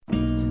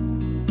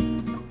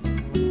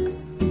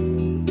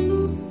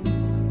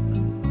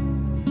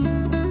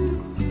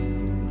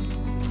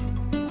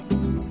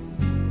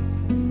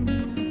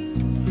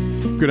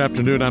Good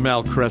afternoon, I'm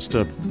Al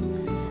Cresta.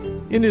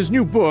 In his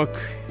new book,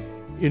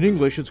 in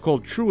English, it's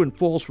called True and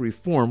False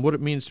Reform, What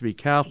It Means to be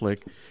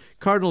Catholic,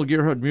 Cardinal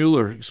Gerhard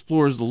Müller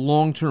explores the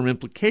long-term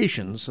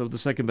implications of the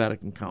Second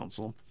Vatican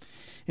Council.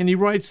 And he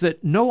writes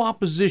that no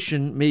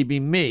opposition may be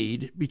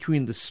made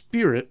between the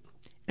spirit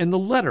and the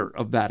letter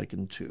of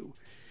Vatican II.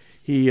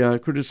 He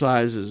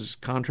criticizes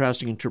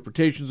contrasting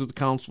interpretations of the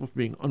Council for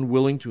being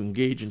unwilling to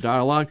engage in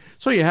dialogue.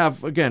 So you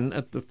have, again,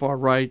 at the far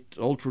right,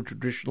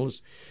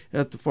 ultra-traditionalists.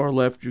 At the far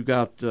left, you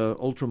got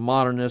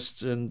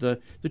ultra-modernists. And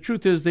the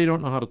truth is they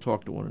don't know how to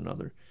talk to one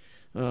another.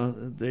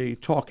 They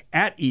talk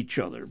at each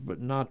other, but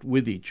not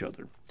with each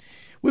other.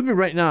 With me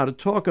right now to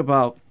talk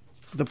about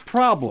the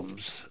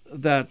problems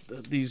that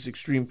these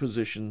extreme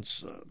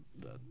positions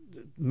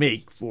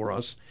make for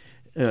us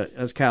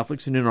as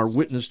Catholics and in our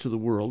witness to the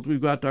world,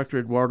 we've got Dr.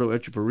 Eduardo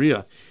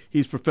Echeverria.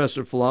 He's professor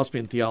of philosophy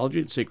and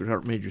theology at Sacred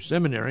Heart Major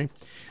Seminary,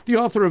 the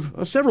author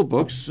of several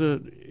books,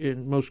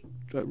 most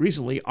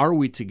recently, Are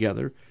We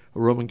Together? A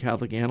Roman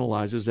Catholic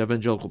Analyzes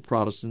Evangelical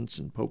Protestants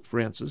and Pope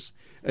Francis.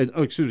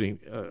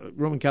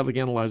 Roman Catholic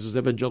Analyzes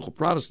Evangelical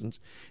Protestants.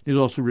 He's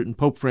also written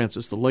Pope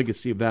Francis, The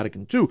Legacy of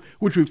Vatican II,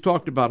 which we've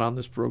talked about on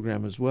this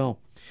program as well.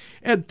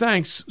 Ed,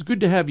 thanks. It's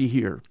good to have you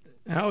here.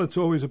 Al, it's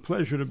always a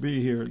pleasure to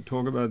be here and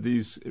talk about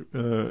these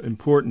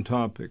important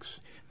topics.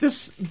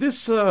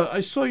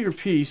 I saw your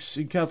piece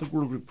in Catholic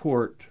World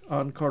Report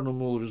on Cardinal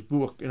Müller's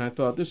book, and I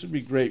thought this would be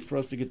great for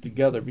us to get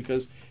together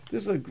because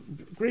this is a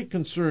great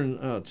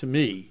concern to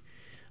me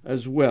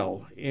as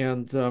well.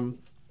 And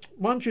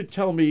why don't you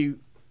tell me,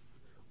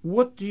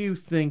 what do you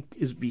think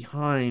is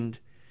behind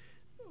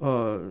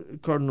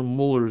Cardinal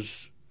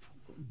Müller's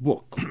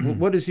book?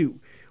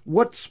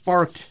 What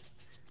sparked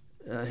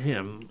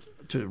him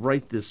to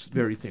write this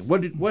very thing?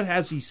 What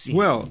has he seen?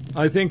 Well,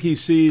 I think he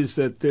sees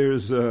that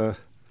there's a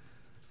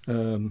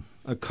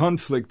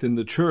conflict in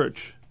the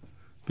Church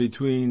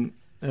between,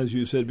 as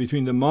you said,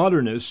 between the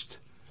modernist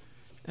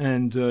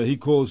and he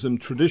calls them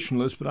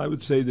traditionalists, but I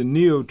would say the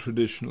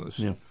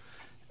neo-traditionalists. Yeah.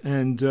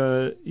 And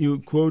you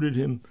quoted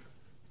him,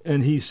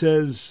 and he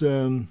says,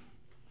 that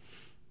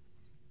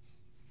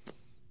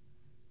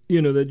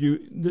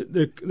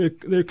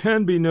there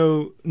can be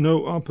no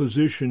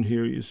opposition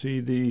here. You see,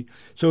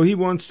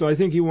 I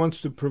think he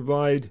wants to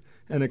provide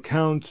an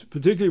account,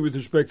 particularly with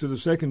respect to the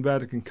Second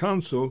Vatican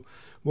Council,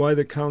 why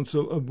the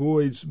Council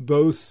avoids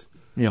both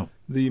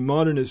the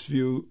modernist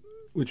view,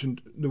 which in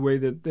the way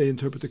that they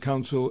interpret the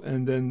Council,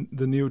 and then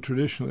the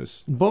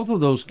neo-traditionalists. Both of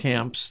those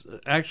camps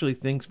actually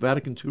thinks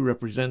Vatican II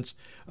represents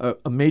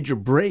a major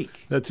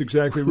break. That's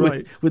exactly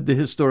right. With the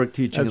historic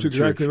teaching of the Church. That's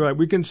exactly right.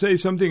 We can say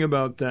something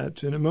about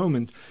that in a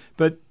moment.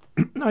 But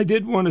I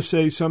did want to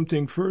say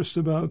something first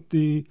about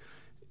in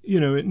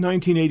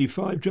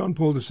 1985, John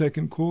Paul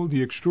II called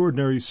the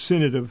Extraordinary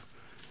Synod of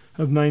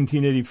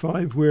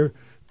 1985, where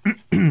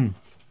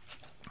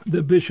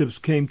the bishops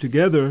came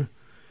together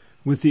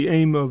with the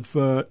aim of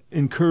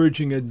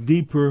encouraging a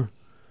deeper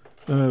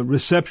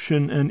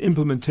reception and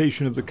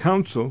implementation of the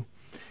Council.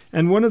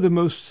 And one of the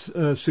most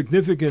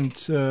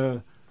significant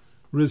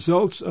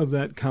results of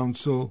that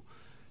Council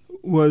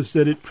was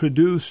that it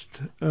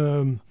produced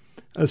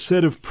a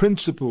set of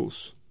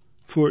principles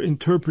for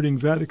interpreting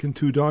Vatican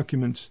II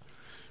documents.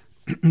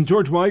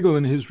 George Weigel,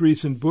 in his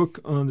recent book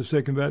on the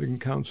Second Vatican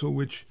Council,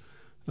 which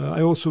I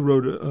also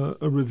wrote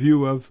a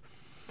review of,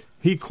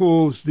 he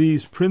calls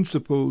these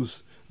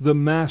principles the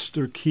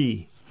master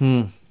key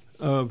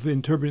of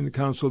interpreting the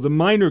Council. The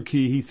minor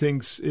key, he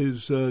thinks,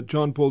 is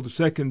John Paul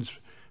II's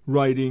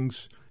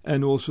writings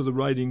and also the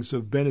writings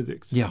of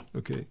Benedict. Yeah.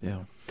 Okay.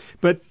 Yeah.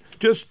 But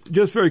just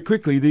very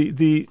quickly,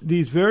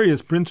 these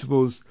various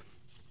principles.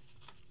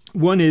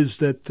 One is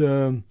that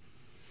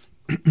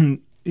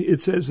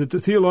it says that the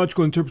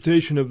theological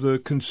interpretation of the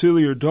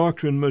conciliar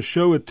doctrine must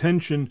show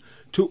attention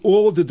to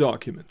all the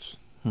documents.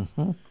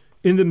 Mm-hmm.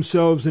 In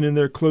themselves and in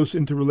their close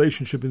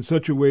interrelationship in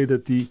such a way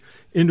that the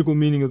integral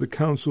meaning of the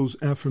Council's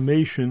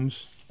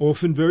affirmations,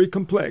 often very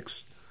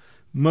complex,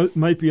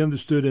 might be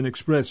understood and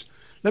expressed.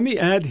 Let me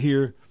add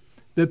here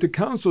that the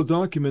Council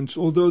documents,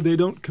 although they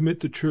don't commit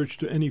the Church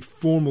to any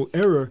formal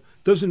error,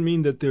 doesn't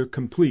mean that they're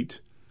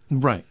complete.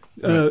 Right.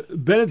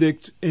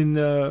 Benedict, in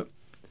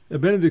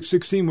Benedict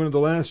XVI, one of the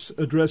last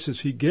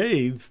addresses he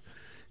gave,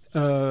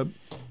 he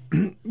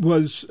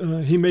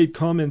made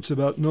comments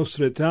about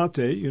Nostra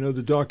Aetate,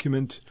 the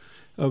document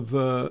of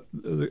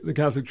the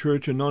Catholic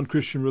Church and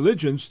non-Christian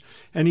religions,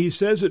 and he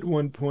says at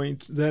one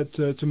point that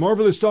it's a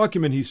marvelous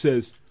document, he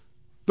says,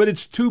 but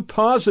it's too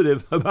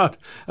positive about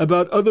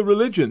other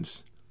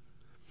religions.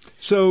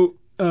 So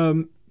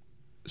it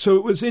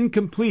was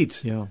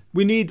incomplete. Yeah.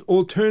 We need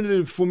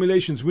alternative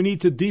formulations. We need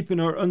to deepen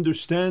our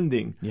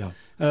understanding. Yeah.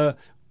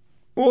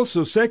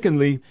 Also,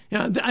 secondly,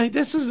 I think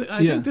this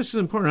is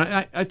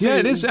important. I tell you,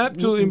 it is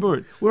absolutely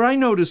important. Where I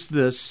noticed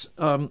this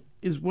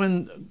is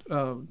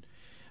when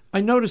I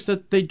noticed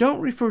that they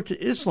don't refer to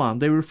Islam;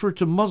 they refer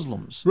to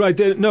Muslims. Right?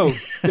 They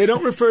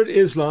don't refer to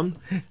Islam.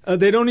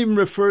 They don't even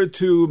refer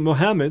to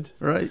Muhammad.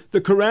 Right.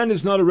 The Quran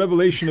is not a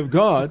revelation of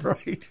God.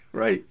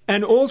 Right.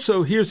 And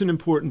also, here's an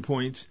important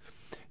point: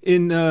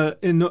 In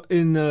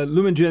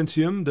Lumen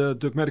Gentium, the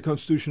dogmatic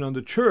constitution on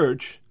the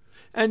Church,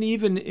 and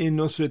even in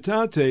Nostra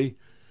Aetate,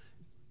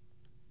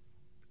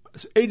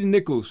 Aidan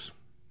Nichols,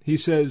 he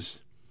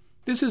says,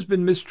 this has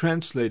been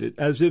mistranslated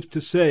as if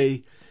to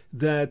say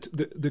that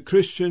the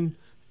Christian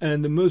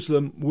and the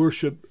Muslim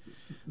worship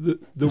the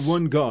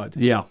one God.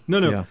 Yeah.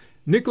 No. Yeah.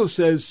 Nichols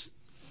says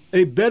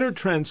a better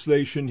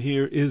translation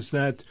here is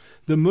that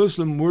the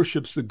Muslim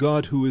worships the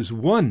God who is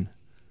one,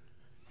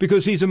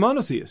 because he's a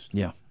monotheist.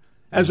 Yeah.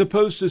 As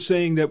opposed to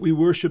saying that we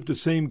worship the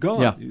same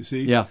God. Yeah. You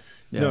see? Yeah.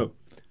 No.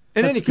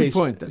 In any case,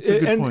 point. That's a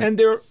good point. And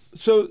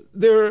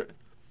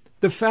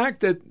the fact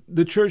that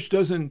the Church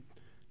doesn't,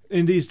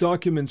 in these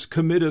documents,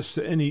 commit us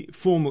to any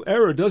formal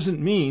error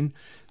doesn't mean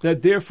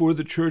that, therefore,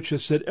 the Church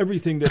has said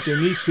everything that there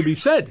needs to be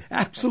said.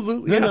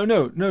 Absolutely.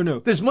 No.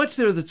 There's much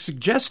there that's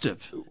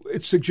suggestive.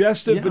 It's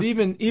suggestive, Yeah. but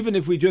even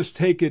if we just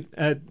take it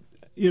at,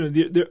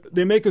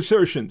 they make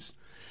assertions,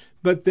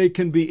 but they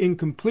can be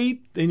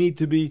incomplete. They need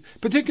to be,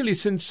 particularly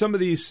since some of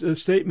these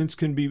statements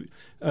can be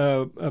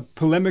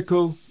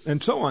polemical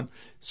and so on.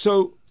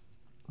 So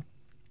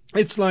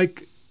it's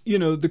like,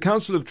 the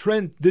Council of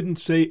Trent didn't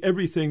say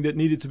everything that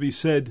needed to be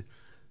said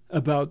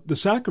about the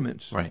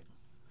sacraments. Right.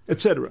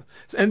 Etc.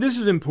 And this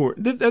is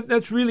important.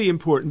 That's really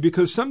important,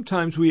 because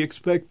sometimes we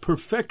expect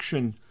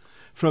perfection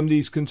from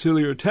these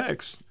conciliar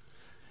texts.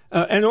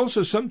 And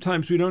also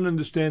sometimes we don't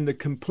understand the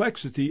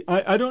complexity.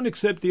 I don't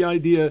accept the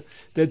idea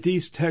that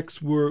these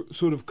texts were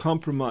sort of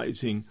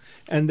compromising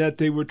and that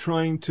they were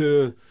trying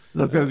to...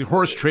 The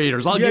horse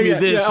traders. I'll give you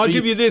this. Yeah, I'll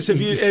give you this if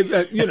you...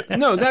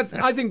 No,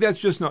 I think that's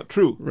just not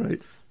true.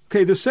 Right.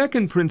 Okay, the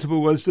second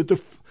principle was that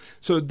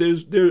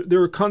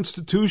there are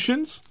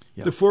constitutions.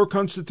 Yeah. The four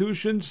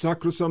constitutions,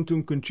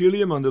 Sacrosanctum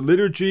Concilium on the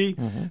liturgy,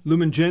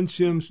 Lumen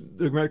Gentium,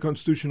 the dogmatic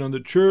constitution on the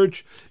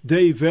Church,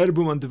 Dei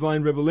Verbum on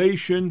divine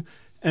revelation,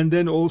 and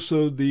then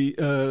also the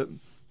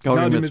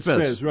Gaudium et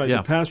Spes, right,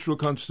 the pastoral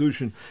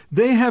constitution.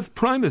 They have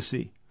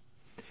primacy.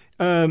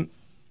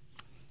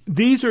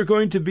 These are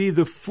going to be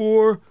the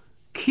four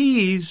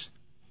keys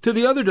to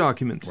the other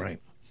documents. Right.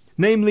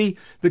 Namely,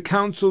 the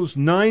Council's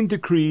 9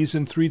 decrees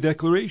and 3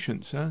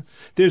 declarations.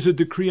 There's a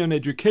decree on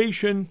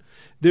education.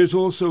 There's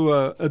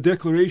also a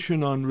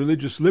declaration on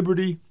religious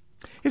liberty.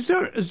 Is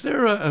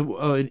there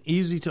an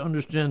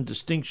easy-to-understand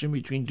distinction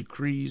between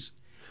decrees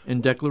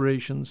and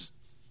declarations?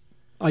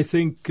 I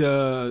think,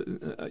 I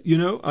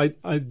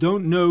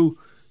don't know.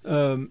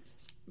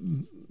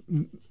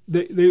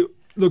 They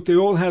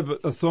all have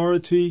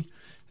authority.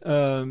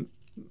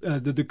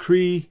 The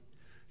decree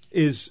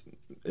is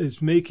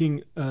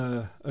making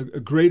a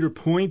greater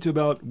point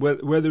about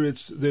whether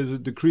there's a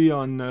decree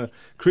on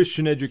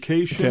Christian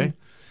education. Okay.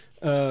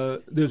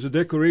 There's a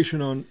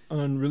declaration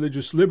on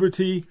religious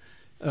liberty.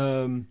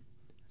 I'm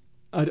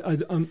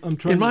trying.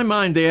 In my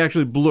mind, they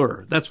actually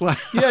blur. That's why.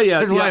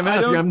 That's why I'm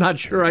asking. I'm not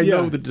sure I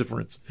know the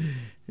difference.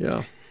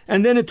 Yeah.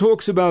 And then it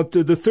talks about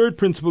the third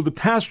principle: the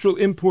pastoral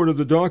import of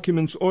the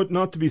documents ought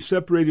not to be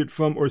separated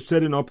from or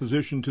set in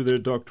opposition to their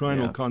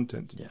doctrinal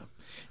content. Yeah.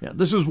 Yeah,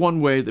 this is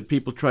one way that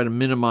people try to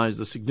minimize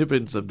the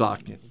significance of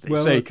doctrine. They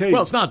say, okay.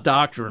 Well, it's not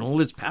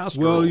doctrinal, it's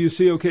pastoral. Well, you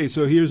see, okay,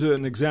 so here's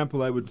an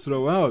example I would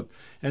throw out,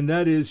 and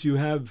that is you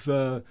have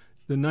the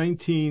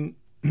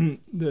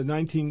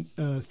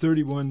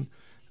 1931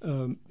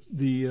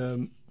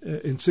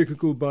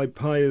 encyclical by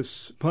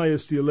Pius XI,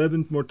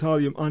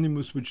 Mortalium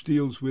Animus, which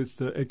deals with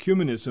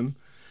ecumenism.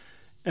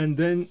 And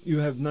then you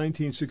have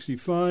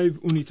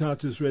 1965,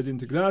 Unitatis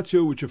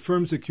Redintegratio, which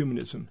affirms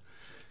ecumenism.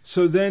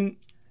 So then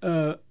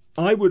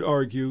I would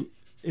argue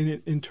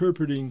in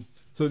interpreting,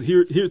 so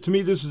here to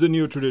me this is the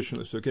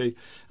neo-traditionalist, okay?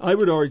 I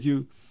would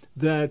argue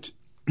that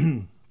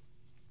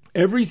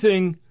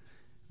everything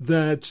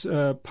that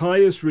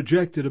Pius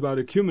rejected about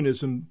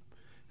ecumenism,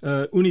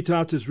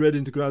 Unitatis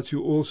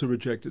Redintegratio also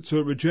rejected. So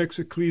it rejects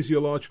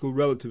ecclesiological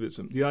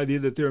relativism, the idea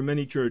that there are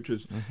many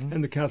churches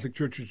and the Catholic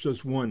Church is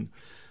just one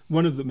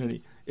of the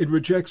many. It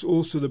rejects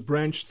also the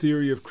branch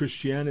theory of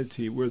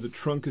Christianity, where the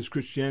trunk is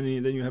Christianity,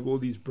 and then you have all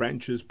these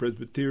branches,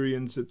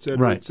 Presbyterians,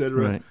 etc.,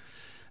 etc.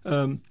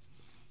 Right.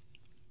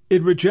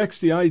 It rejects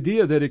the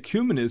idea that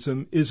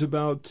ecumenism is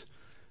about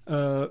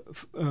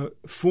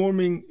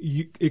forming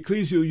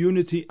ecclesial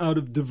unity out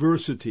of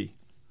diversity.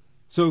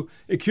 So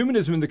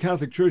ecumenism in the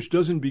Catholic Church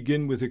doesn't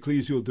begin with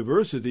ecclesial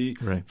diversity,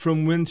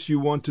 from whence you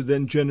want to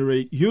then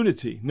generate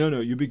unity. No,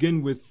 you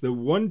begin with the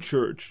one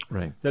church,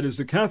 that is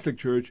the Catholic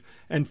Church,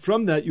 and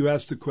from that you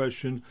ask the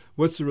question,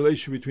 what's the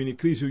relation between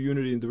ecclesial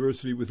unity and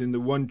diversity within the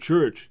one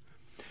church?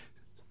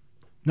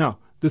 Now,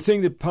 the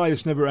thing that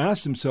Pius never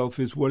asked himself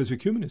is, what is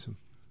ecumenism?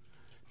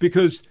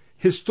 Because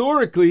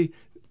historically,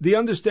 the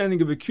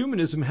understanding of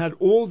ecumenism had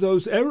all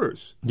those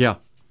errors. Yeah.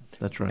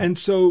 That's right. And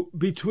so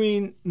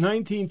between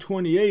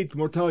 1928,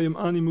 Mortalium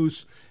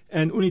Animus,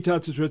 and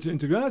Unitatis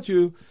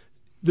Redintegratio,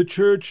 the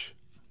Church,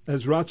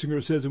 as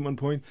Ratzinger says at one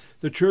point,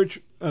 the Church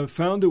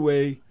found a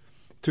way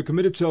to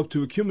commit itself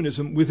to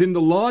ecumenism within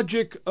the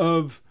logic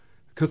of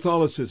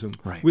Catholicism,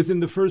 within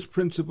the first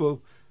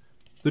principle.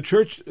 The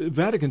Church,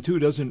 Vatican II,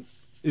 doesn't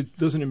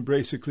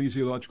embrace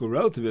ecclesiological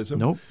relativism.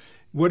 Nope.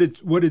 what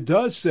it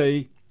does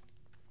say.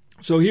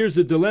 So here's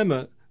the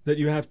dilemma that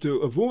you have to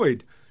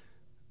avoid.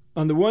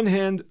 On the one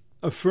hand,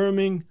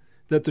 affirming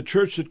that the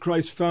church that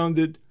Christ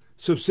founded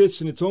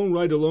subsists in its own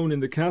right alone in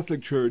the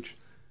Catholic Church,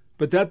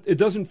 but that it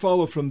doesn't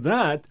follow from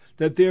that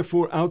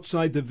therefore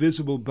outside the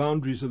visible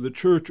boundaries of the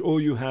church all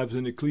you have is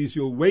an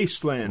ecclesial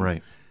wasteland,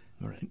 right.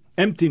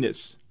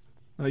 Emptiness.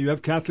 You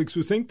have Catholics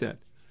who think that.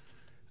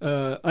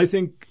 I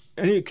think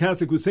any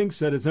Catholic who thinks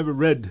that has never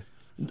read,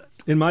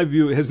 in my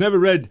view, has never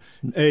read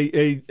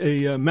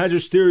a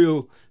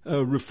magisterial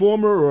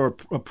reformer or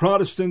a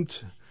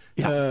Protestant,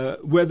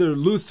 whether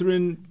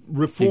Lutheran,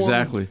 Reformed,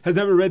 exactly. has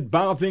never read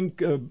Bavinck,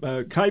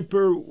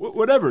 Kuyper,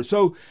 whatever.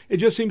 So it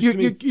just seems to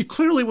me... You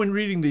clearly, when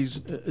reading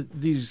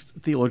these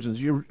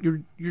theologians, you're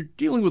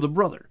dealing with a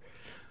brother.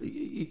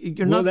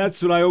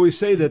 That's what I always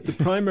say, that the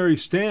primary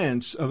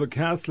stance of a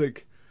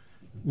Catholic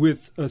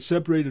with a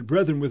separated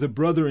brethren, with a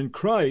brother in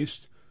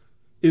Christ,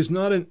 it's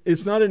not an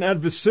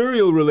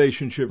adversarial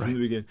relationship from the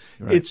beginning.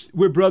 Right.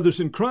 We're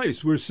brothers in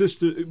Christ, we're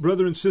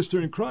brother and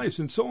sister in Christ,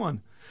 and so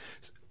on.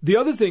 The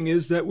other thing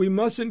is that we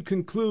mustn't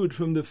conclude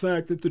from the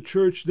fact that the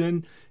Church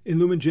then, in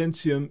Lumen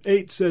Gentium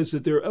 8, says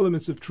that there are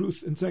elements of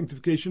truth and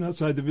sanctification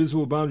outside the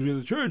visible boundary of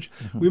the Church.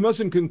 Mm-hmm. We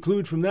mustn't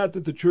conclude from that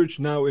the Church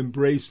now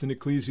embraced an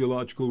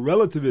ecclesiological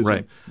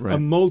relativism, a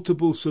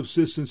multiple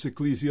subsistence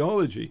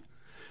ecclesiology.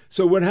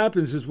 So what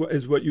happens is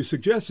what you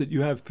suggested.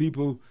 You have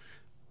people,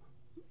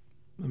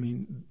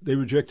 they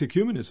reject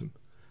ecumenism.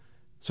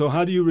 So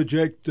how do you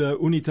reject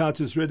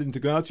Unitatis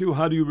Redintegratio?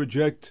 How do you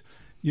reject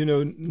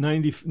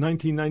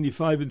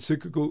 1995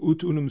 encyclical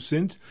Ut Unum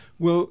Sint?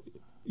 Well,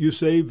 you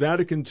say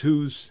Vatican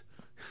II's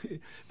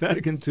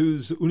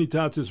Unitatis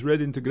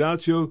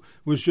Redintegratio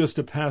was just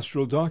a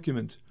pastoral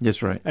document.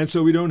 That's right. And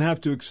so we don't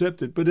have to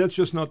accept it. But that's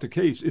just not the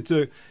case. It's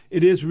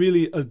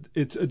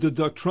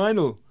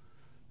doctrinal.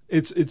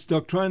 It's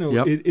doctrinal.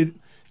 Yep.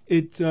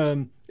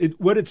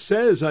 What it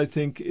says, I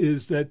think,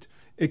 is that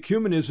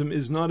ecumenism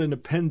is not an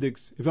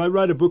appendix. If I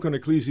write a book on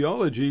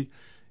ecclesiology,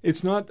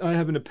 it's not I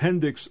have an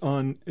appendix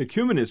on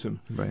ecumenism.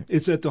 Right.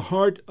 It's at the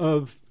heart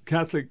of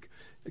Catholic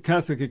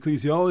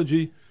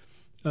ecclesiology.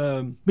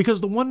 Because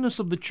the oneness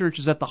of the Church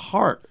is at the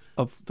heart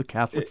of the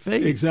Catholic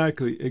faith.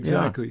 Exactly.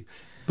 Yeah.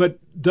 But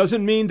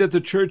doesn't mean that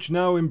the Church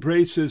now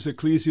embraces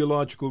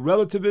ecclesiological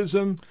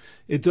relativism.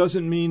 It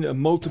doesn't mean a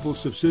multiple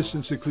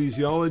subsistence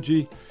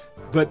ecclesiology,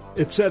 but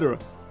etc.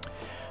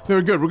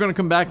 Very good. We're going to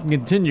come back and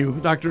continue.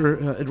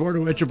 Dr.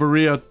 Eduardo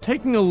Echeverria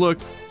taking a look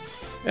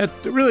at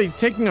really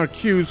taking our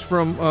cues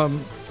from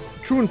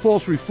True and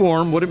False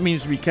Reform, What It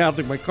Means to Be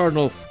Catholic by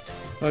Cardinal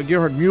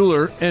Gerhard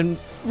Müller. And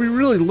we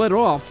really led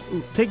off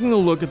taking a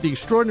look at the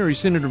Extraordinary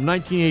Synod of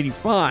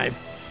 1985,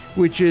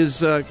 which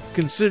is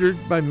considered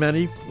by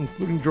many,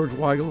 including George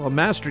Weigel, a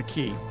master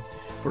key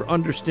for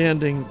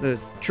understanding the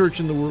Church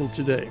in the world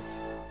today.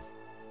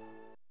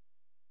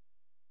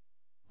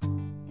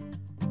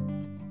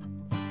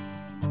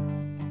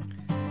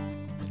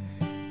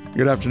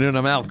 Good afternoon.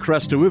 I'm Al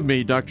Cresta. With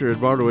me, Dr.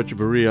 Eduardo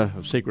Echeverria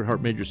of Sacred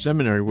Heart Major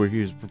Seminary, where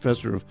he is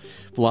professor of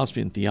philosophy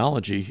and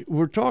theology.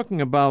 We're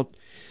talking about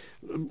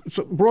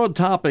some broad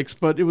topics,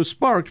 but it was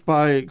sparked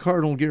by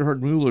Cardinal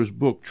Gerhard Müller's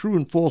book, True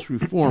and False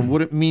Reform,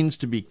 What It Means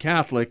to Be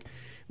Catholic.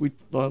 We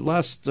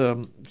last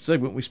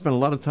segment, we spent a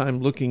lot of time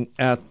looking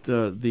at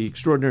the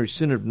Extraordinary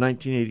Synod of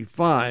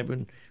 1985,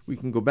 and we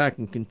can go back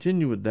and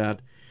continue with that.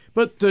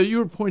 But you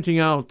were pointing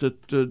out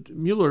that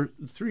Müller,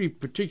 three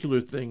particular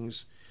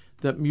things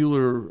that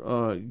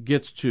Müller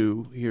gets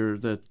to here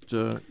that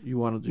you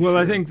wanted to share. Well,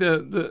 I think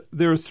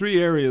there are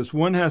three areas.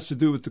 One has to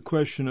do with the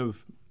question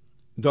of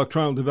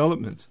doctrinal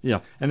development.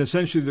 Yeah. And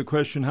essentially the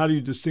question, how do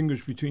you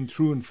distinguish between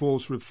true and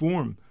false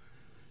reform?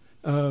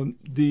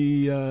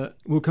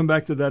 We'll come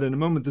back to that in a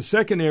moment. The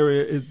second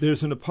area is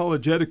there's an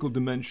apologetical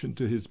dimension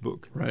to his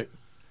book. Right.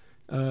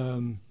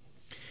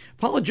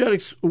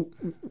 Apologetics,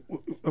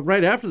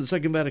 right after the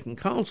Second Vatican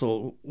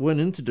Council, went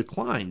into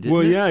decline, didn't it?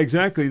 Well, yeah,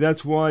 exactly.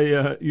 That's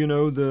why,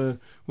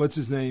 what's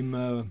his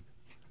name?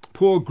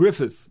 Paul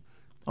Griffith.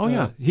 Oh,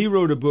 yeah. He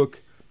wrote a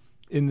book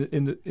in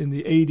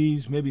the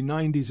 80s, maybe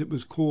 90s. It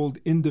was called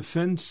In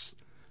Defense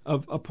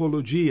of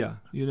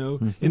Apologia,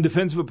 in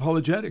defense of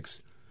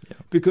apologetics. Yeah.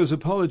 Because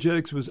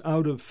apologetics was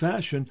out of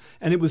fashion,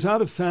 and it was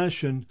out of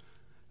fashion.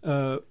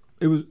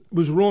 It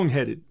was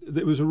wrong-headed.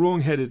 It was a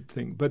wrong-headed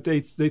thing, but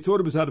they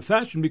thought it was out of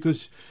fashion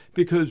because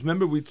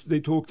remember they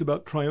talked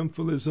about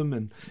triumphalism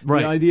and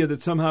the idea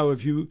that somehow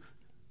if you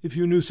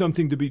knew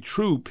something to be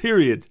true,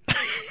 period,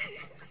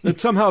 that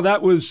somehow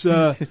that was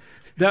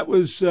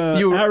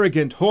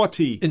arrogant,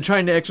 haughty, in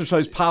trying to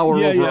exercise power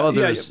over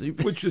others,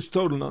 which is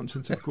total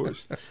nonsense, of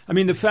course. I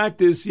mean, the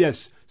fact is,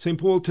 yes, St.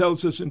 Paul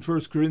tells us in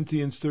 1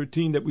 Corinthians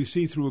 13 that we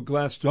see through a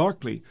glass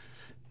darkly.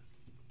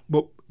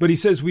 But he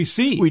says we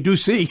see. We do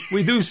see.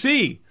 We do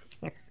see.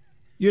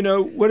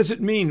 What does it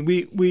mean?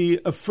 We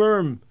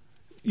affirm,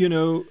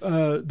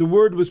 the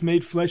Word was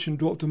made flesh and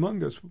dwelt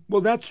among us. Well,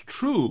 that's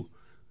true.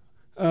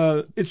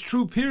 It's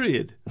true,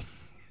 period.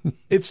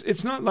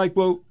 It's not like,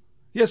 well,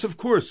 yes, of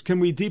course. Can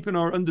we deepen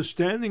our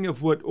understanding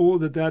of what all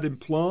that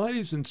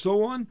implies and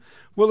so on?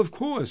 Well, of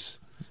course.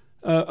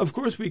 Of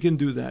course we can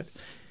do that.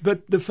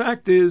 But the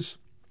fact is,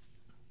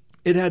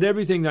 it had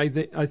everything, I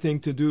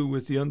think, to do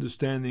with the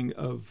understanding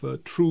of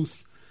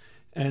truth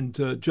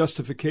and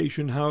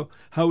justification.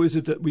 How is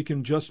it that we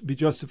can be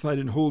justified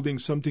in holding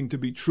something to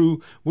be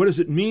true? What does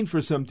it mean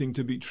for something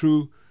to be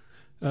true?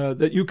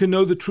 That you can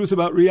know the truth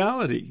about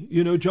reality.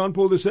 John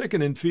Paul II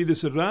in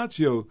Fides et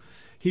Ratio,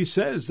 he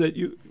says that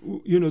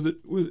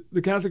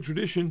the Catholic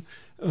tradition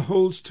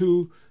holds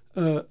to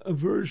a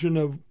version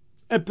of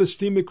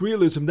epistemic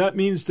realism. That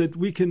means that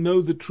we can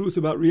know the truth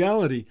about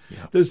reality.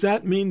 Yeah. Does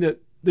that mean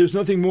that there's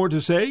nothing more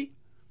to say?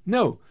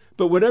 No.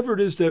 But whatever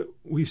it is that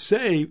we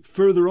say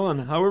further on,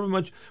 however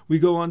much we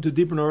go on to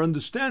deepen our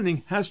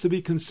understanding, has to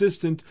be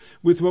consistent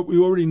with what we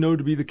already know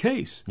to be the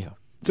case. Yeah.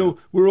 So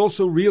we're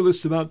also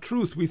realists about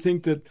truth. We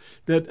think that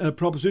a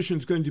proposition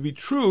is going to be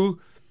true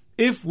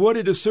if what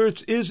it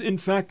asserts is in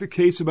fact the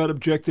case about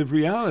objective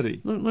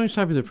reality. Let me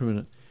stop you there for a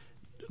minute.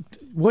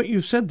 What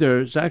you said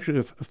there is actually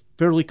a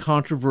fairly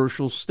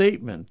controversial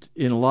statement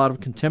in a lot of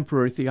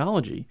contemporary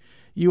theology.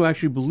 You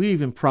actually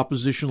believe in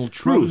propositional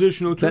truth.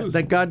 Propositional truth.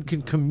 That God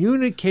can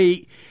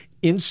communicate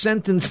in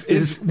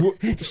sentences.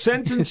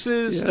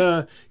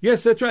 Sentences.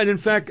 Yes, that's right. In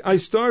fact, I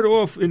start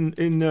off in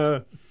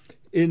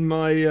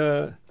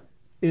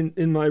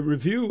my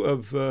review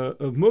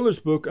of Muller's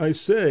book. I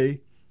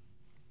say,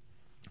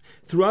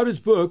 throughout his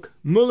book,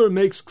 Muller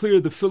makes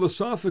clear the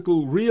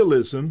philosophical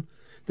realism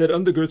that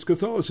undergirds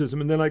Catholicism.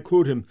 And then I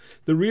quote him,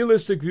 "The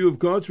realistic view of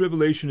God's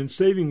revelation and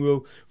saving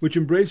will, which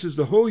embraces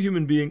the whole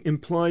human being,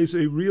 implies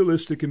a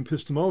realistic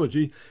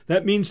epistemology.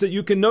 That means that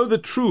you can know the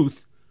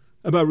truth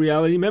about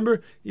reality."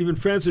 Remember, even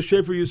Francis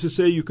Schaeffer used to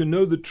say you can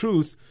know the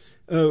truth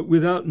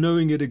without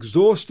knowing it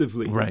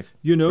exhaustively. Right.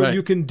 Right.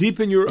 You can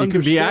deepen your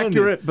understanding. You can be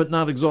accurate, but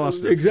not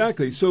exhaustive.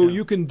 Exactly. So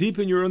you can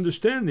deepen your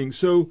understanding.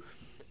 So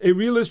a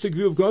realistic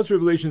view of God's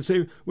revelation,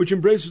 which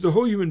embraces the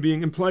whole human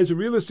being, implies a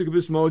realistic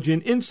epistemology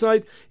and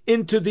insight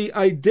into the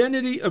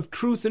identity of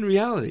truth and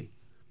reality.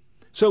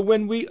 So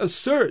when we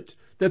assert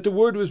that the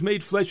Word was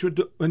made flesh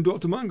and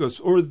dwelt among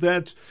us, or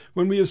that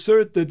when we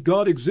assert that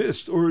God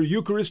exists, or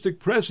Eucharistic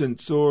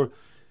presence, or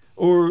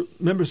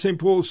remember St.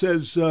 Paul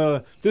says,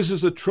 this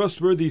is a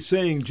trustworthy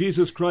saying,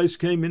 Jesus Christ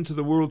came into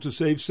the world to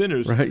save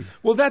sinners. Right.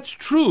 Well, that's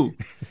true.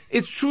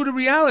 It's true to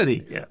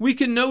reality. Yeah. We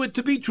can know it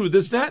to be true.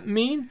 Does that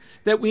mean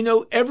that we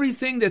know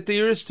everything that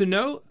there is to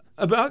know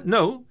about?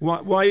 No.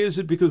 Why is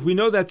it? Because we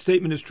know that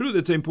statement is true,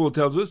 that St. Paul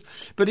tells us,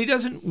 but he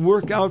doesn't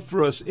work out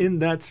for us in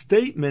that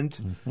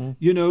statement,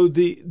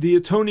 the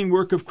atoning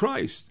work of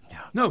Christ.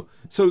 Yeah. No.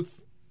 So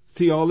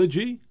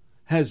theology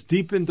has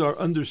deepened our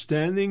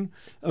understanding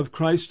of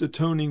Christ's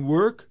atoning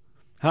work.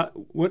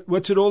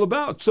 What's it all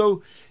about?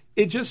 So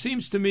it just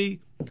seems to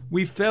me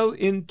we fell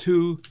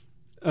into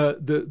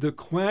the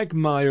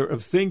quagmire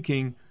of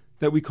thinking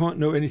that we can't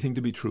know anything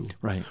to be true,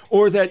 right?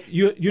 Or that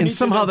you and need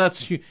somehow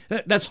to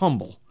that's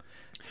humble.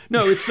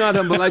 No, it's not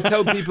humble. I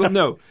tell people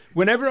no.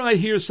 Whenever I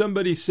hear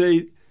somebody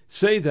say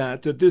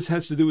that this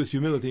has to do with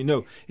humility.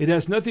 No, it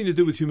has nothing to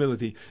do with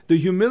humility. The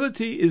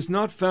humility is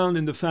not found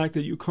in the fact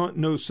that you can't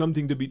know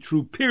something to be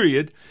true,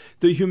 period.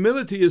 The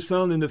humility is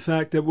found in the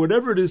fact that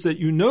whatever it is that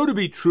you know to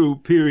be true,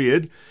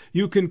 period,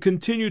 you can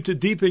continue to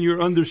deepen your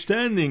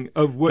understanding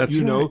of what That's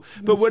you right. know.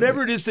 But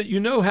whatever it is that you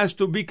know has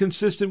to be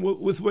consistent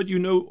with what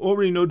you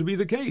already know to be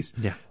the case.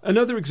 Yeah.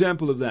 Another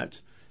example of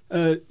that,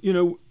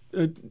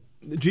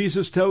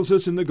 Jesus tells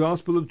us in the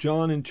Gospel of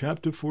John in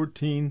chapter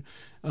 14,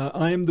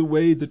 I am the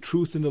way, the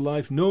truth, and the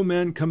life. No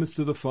man cometh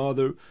to the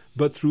Father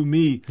but through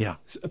me. Yeah.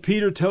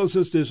 Peter tells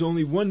us there's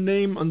only one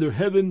name under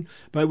heaven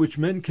by which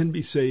men can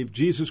be saved,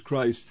 Jesus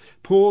Christ.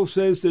 Paul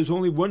says there's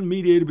only one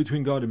mediator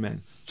between God and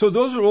man. So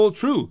those are all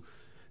true.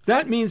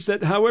 That means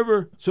that,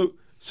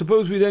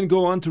 suppose we then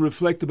go on to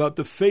reflect about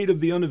the fate of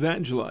the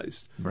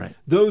unevangelized. Right.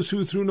 Those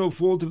who through no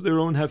fault of their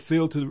own have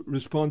failed to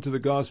respond to the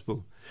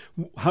gospel.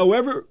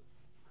 However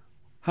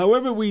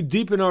we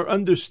deepen our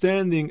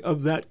understanding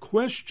of that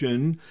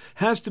question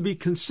has to be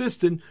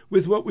consistent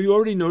with what we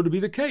already know to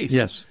be the case.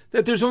 Yes.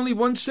 That there's only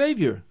one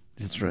Savior.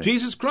 That's right.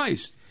 Jesus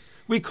Christ.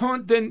 We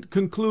can't then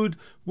conclude,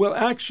 well,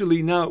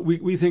 actually, now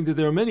we think that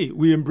there are many.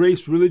 We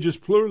embrace religious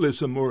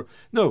pluralism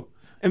no.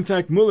 In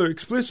fact, Muller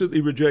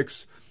explicitly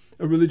rejects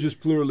a religious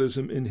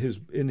pluralism in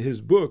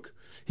his book.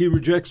 He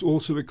rejects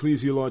also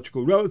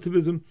ecclesiological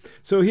relativism.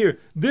 So here,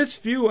 this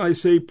view, I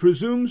say,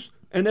 presumes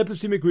an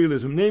epistemic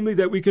realism, namely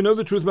that we can know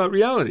the truth about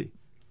reality.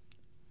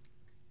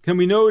 Can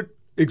we know it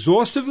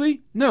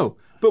exhaustively? No.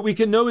 But we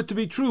can know it to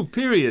be true,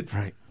 period.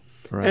 Right.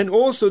 And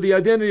also the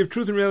identity of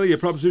truth and reality, a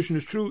proposition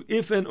is true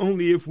if and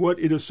only if what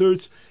it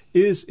asserts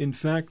is in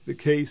fact the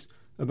case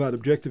about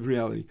objective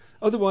reality.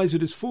 Otherwise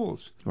it is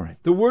false. Right.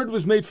 The Word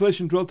was made flesh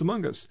and dwelt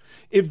among us.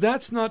 If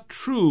that's not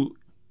true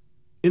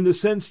in the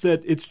sense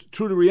that it's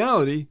true to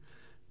reality,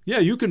 yeah,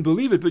 you can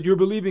believe it, but you're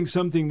believing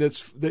something that's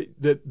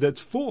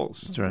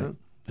false. That's right.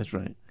 That's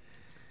right.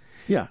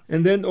 Yeah.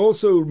 And then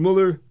also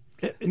he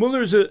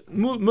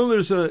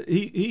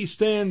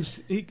stands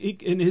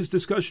in his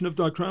discussion of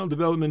doctrinal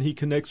development, he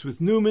connects with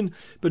Newman,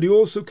 but he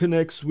also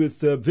connects with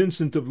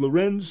Vincent of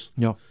Lorentz,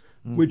 Yeah.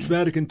 Mm-hmm. which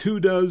Vatican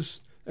II does.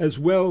 as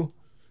well.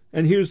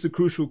 And here's the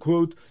crucial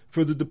quote: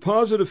 "For the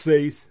deposit of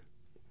faith,"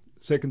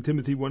 2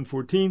 Timothy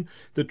 1:14,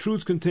 "the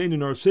truths contained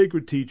in our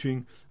sacred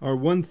teaching are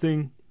one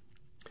thing.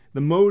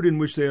 The mode in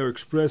which they are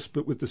expressed,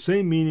 but with the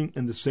same meaning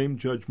and the same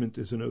judgment,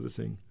 is another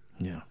thing."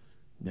 Yeah.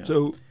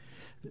 So,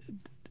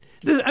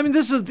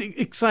 this is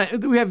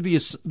exciting. We have the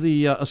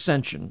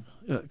Ascension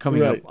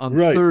coming up on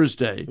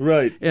Thursday,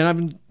 right?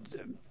 And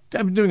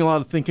I've been doing a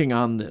lot of thinking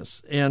on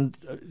this. And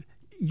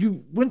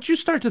once you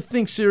start to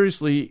think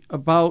seriously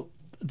about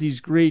these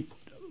great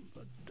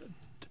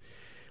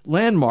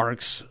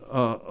landmarks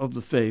of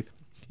the faith,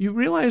 you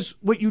realize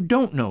what you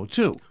don't know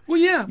too. Well,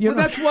 yeah.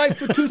 That's why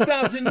for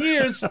 2,000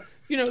 years.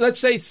 Let's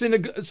say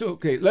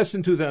less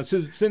than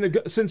 2,000.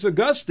 Since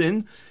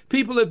Augustine,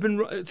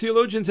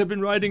 theologians have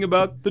been writing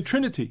about the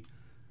Trinity,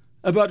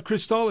 about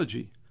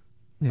Christology,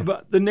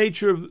 about the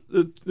nature of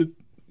the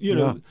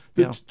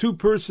two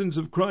persons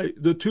of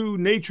Christ, the two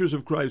natures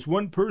of Christ,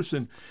 one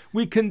person.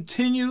 We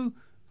continue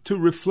to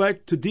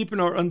reflect, to deepen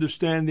our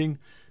understanding.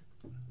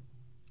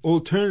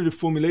 Alternative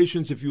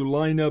formulations, if you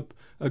line up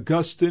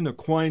Augustine,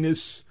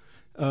 Aquinas,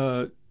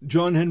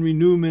 John Henry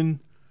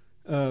Newman,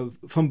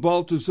 from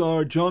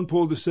Balthasar, John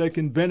Paul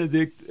II,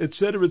 Benedict,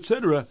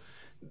 etc.,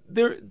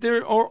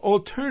 there are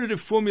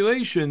alternative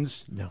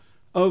formulations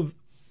of,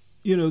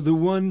 the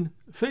one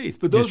faith.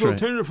 But those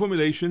alternative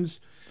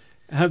formulations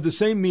have the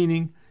same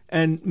meaning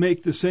and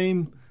make the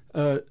same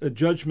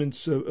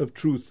judgments of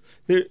truth.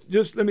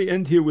 Just let me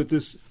end here with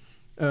this.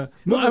 I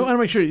want to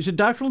make sure. You said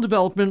doctrinal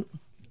development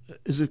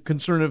is a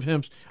concern of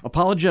him.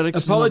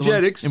 Apologetics.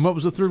 And what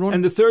was the third one?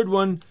 And the third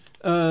one,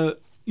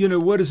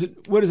 what is it?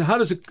 How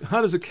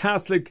does a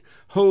Catholic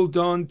hold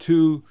on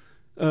to,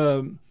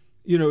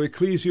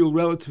 ecclesial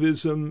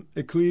relativism,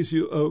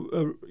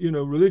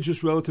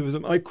 religious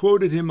relativism? I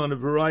quoted him on a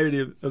variety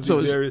of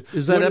these areas.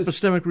 Is that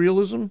epistemic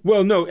realism?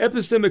 Well, no,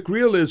 epistemic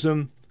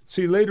realism.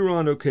 See, later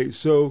on,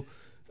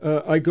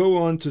 I go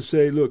on to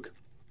say, look,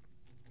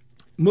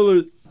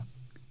 Muller,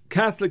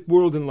 Catholic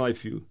world and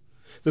life view.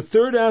 The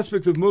third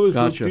aspect of Muller's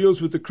book deals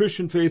with the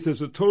Christian faith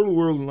as a total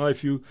world and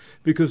life view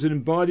because it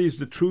embodies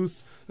the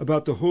truth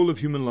about the whole of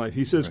human life.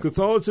 He says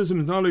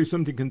Catholicism is not only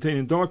something contained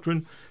in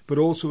doctrine, but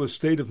also a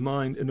state of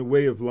mind and a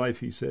way of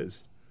life, he says.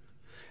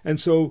 And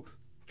so,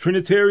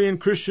 Trinitarian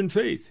Christian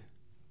faith,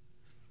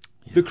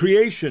 the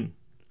creation,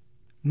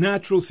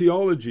 natural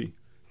theology,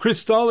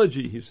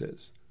 Christology, he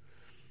says,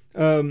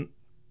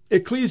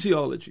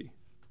 ecclesiology,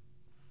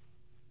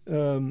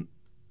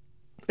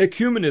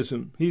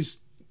 ecumenism. He's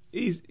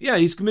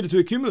committed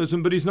to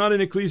ecumenism, but he's not an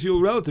ecclesial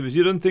relativist.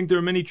 He doesn't think there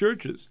are many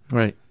churches.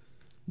 Right.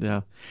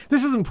 Yeah.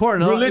 This is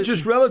important.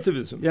 Religious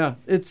relativism. Yeah.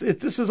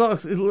 This is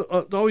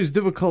always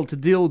difficult to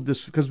deal with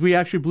this because we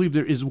actually believe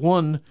there is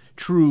one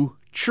true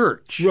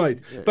church. Right.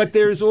 But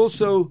there's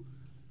also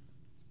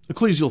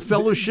ecclesial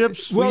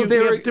fellowships. Well,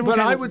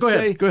 I would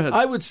say go ahead.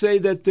 I would say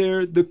that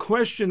the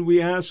question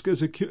we ask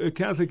as a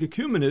Catholic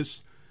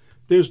ecumenist,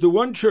 there's the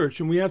one church,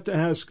 and we have to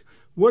ask,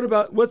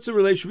 what's the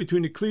relation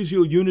between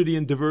ecclesial unity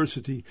and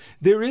diversity?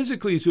 There is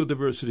ecclesial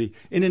diversity.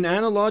 In an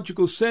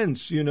analogical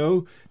sense,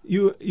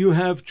 you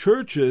have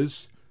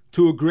churches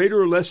to a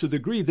greater or lesser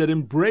degree that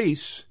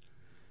embrace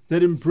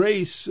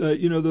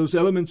those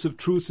elements of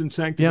truth and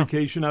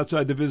sanctification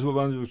outside the visible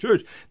boundaries of the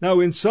church. Now,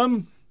 in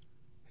some,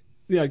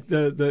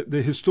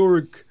 the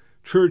historic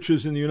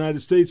churches in the United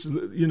States,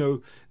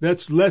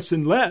 that's less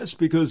and less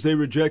because they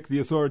reject the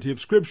authority of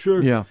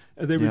Scripture. Yeah.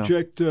 They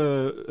reject,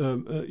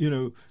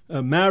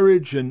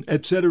 marriage and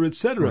et cetera, et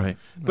cetera.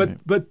 Right.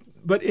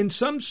 But in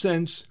some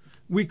sense,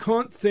 we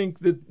can't think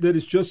that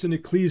it's just an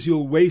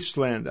ecclesial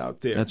wasteland out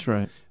there. That's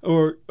right.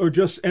 Or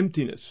just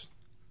emptiness.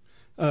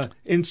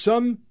 In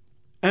some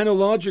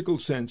analogical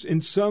sense,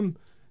 in some,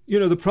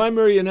 the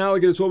primary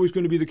analog is always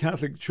going to be the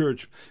Catholic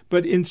Church.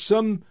 But in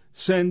some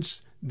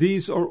sense,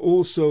 these are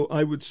also,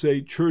 I would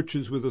say,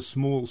 churches with a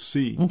small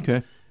c.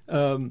 Okay.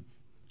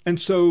 And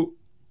so,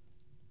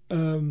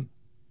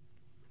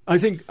 I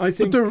think but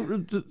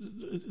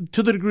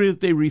to the degree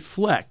that they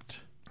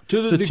reflect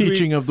the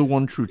teaching of the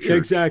one true church.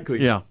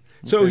 Exactly. Yeah.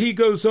 So he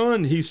goes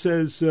on. He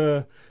says,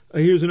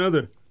 here's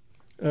another.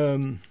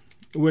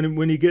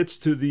 When he gets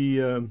to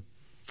the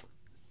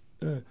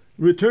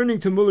returning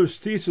to Muller's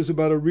thesis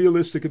about a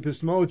realistic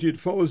epistemology, it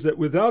follows that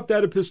without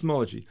that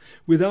epistemology,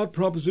 without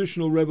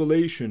propositional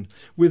revelation,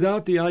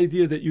 without the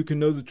idea that you can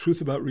know the truth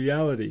about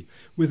reality,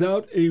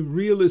 without a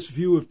realist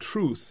view of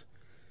truth,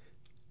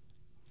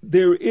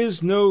 there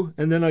is no,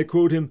 and then I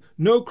quote him,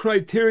 no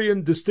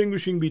criterion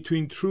distinguishing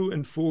between true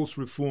and false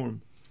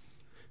reform.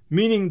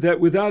 Meaning that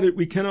without it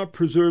we cannot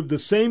preserve the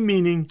same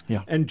meaning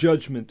and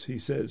judgment, he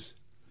says,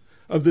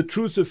 of the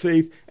truths of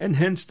faith, and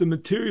hence the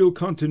material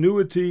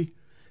continuity,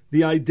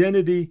 the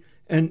identity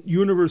and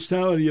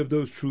universality of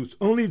those truths.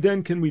 Only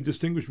then can we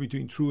distinguish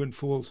between true and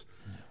false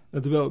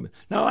development.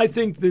 Now, I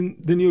think the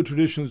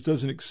neo-traditionalist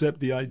doesn't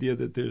accept the idea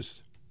that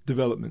there's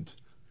development.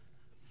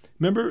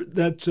 Remember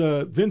that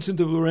Vincent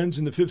of Lorenz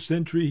in the 5th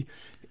century,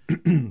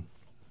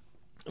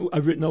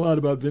 I've written a lot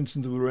about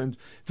Vincent of Lorenz.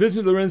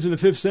 Vincent of Lorenz in the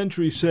 5th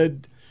century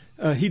said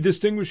he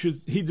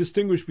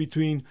distinguished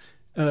between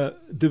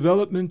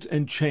development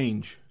and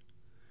change.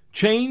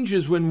 Change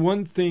is when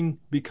one thing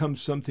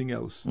becomes something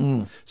else.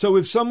 So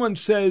if someone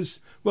says,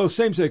 well,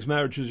 same-sex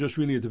marriage is just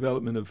really a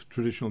development of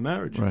traditional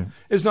marriage, Right.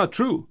 It's not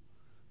true.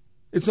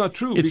 It's not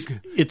true.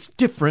 It's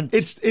different.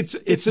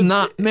 It's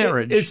not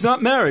marriage. It's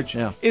not marriage.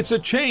 Yeah. It's a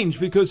change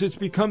because it's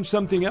become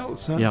something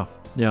else. Huh?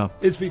 Yeah.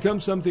 It's become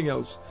something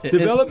else.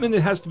 Development,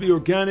 it has to be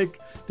organic.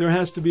 There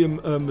has to be a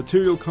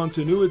material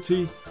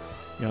continuity.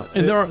 Yeah.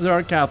 And there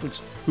are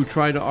Catholics who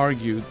try to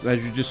argue,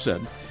 as you just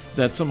said,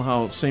 that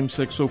somehow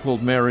same-sex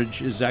so-called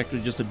marriage is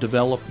actually just a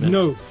development.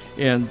 No.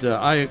 And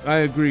I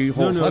agree.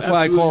 No, That's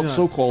why I call it not.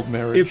 so-called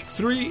marriage.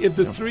 If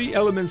the three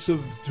elements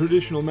of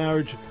traditional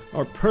marriage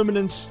are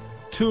permanence,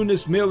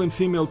 two-ness, male and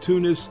female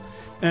two-ness,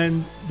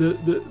 and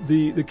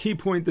the key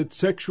point that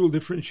sexual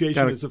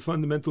differentiation is a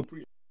fundamental.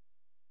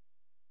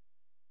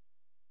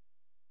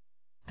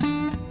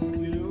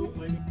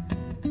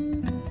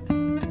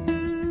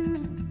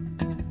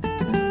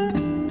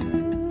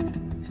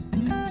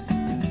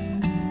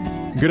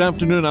 Good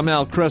afternoon. I'm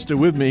Al Cresta.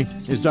 With me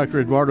is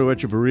Dr. Eduardo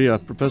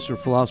Echeverria, professor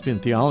of philosophy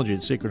and theology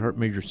at Sacred Heart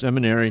Major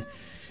Seminary.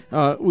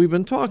 We've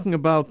been talking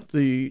about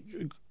the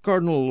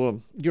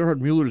Cardinal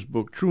Gerhard Mueller's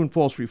book, True and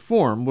False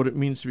Reform, what it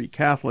means to be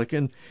Catholic.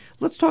 And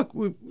let's talk,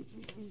 we've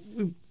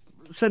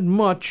said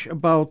much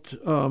about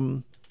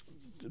the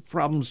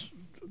problems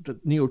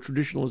that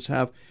neo-traditionalists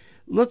have.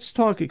 Let's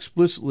talk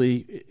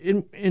explicitly,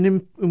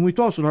 and we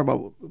also talk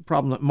about the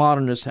problem that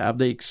modernists have.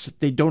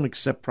 They don't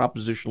accept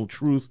propositional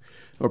truth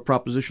or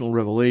propositional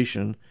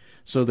revelation,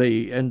 so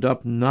they end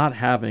up not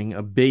having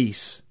a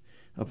base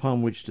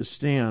upon which to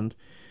stand.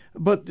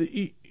 But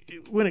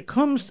when it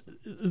comes,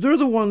 they're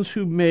the ones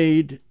who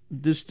made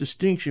this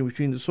distinction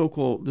between the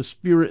so-called the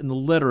spirit and the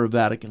letter of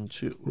Vatican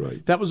II.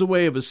 Right. That was a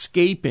way of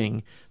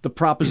escaping the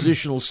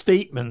propositional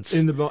statements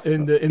in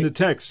the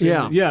text.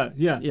 Yeah.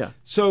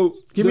 So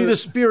give me the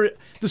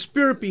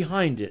spirit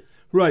behind it.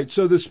 Right.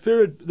 So the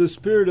spirit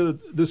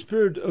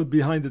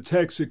behind the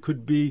text, it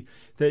could be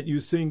that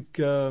you think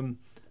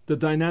the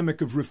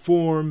dynamic of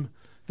reform,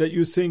 that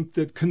you think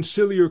that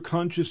conciliar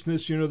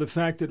consciousness, the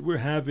fact that we're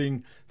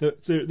having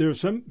there are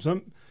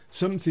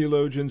some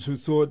theologians who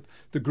thought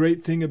the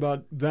great thing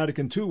about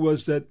Vatican II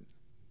was that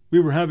we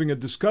were having a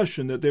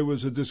discussion, that there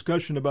was a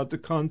discussion about the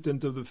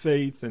content of the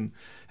faith and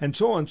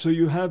so on. So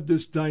you have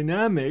this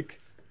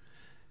dynamic,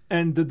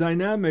 and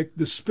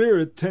the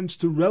spirit tends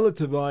to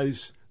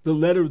relativize the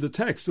letter of the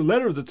text. The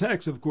letter of the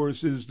text, of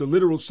course, is the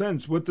literal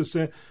sense. What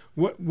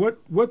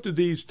do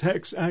these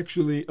texts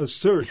actually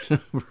assert?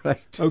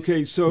 Right.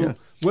 Okay, so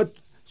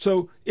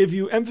So if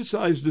you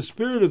emphasize the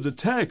spirit of the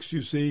text,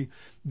 you see,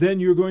 then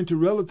you're going to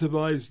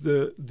relativize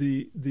the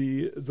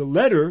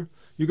letter.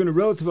 You're going to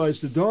relativize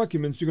the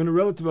documents. You're going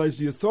to relativize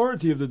the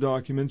authority of the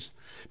documents,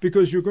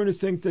 because you're going to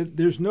think that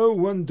there's no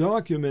one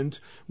document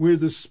where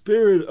the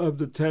spirit of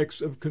the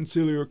text of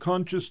conciliar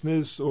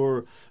consciousness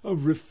or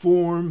of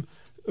reform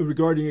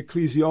regarding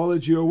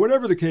ecclesiology or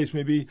whatever the case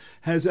may be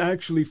has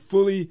actually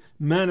fully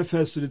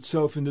manifested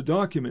itself in the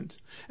document.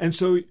 And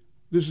so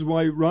this is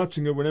why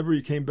Ratzinger, whenever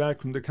he came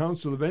back from the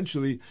council,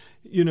 eventually,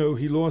 he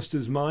lost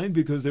his mind,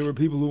 because there were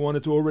people who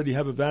wanted to already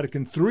have a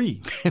Vatican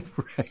III.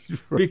 Right.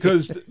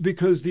 Because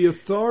the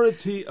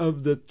authority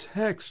of the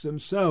texts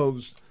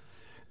themselves,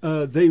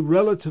 they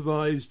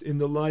relativized in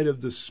the light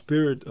of the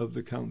spirit of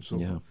the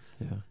council.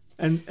 Yeah.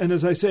 And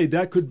as I say,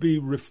 that could be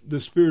the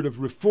spirit of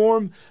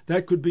reform.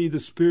 That could be the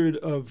spirit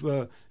of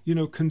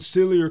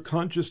conciliar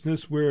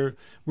consciousness, where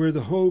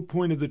the whole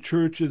point of the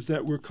church is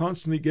that we're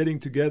constantly getting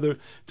together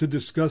to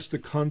discuss the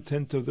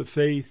content of the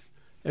faith,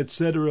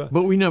 etc.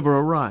 But we never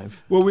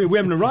arrive. Well, we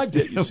haven't arrived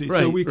yet, you see.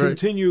 Right, so we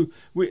continue.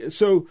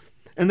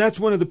 And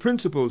that's one of the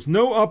principles.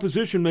 No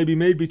opposition may be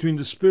made between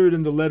the spirit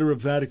and the letter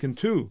of Vatican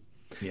II.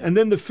 Yeah. And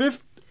then the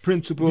fifth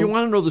principle. If you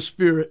want to know the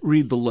spirit,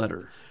 read the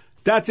letter.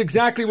 That's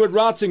exactly what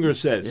Ratzinger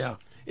says. Yeah.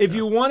 If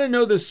you want to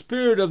know the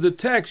spirit of the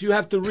text, you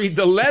have to read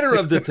the letter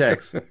of the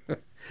text.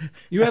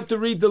 You have to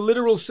read the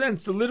literal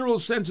sense. The literal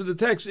sense of the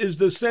text is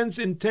the sense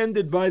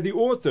intended by the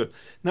author.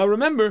 Now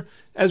remember,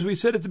 as we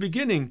said at the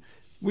beginning,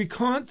 we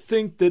can't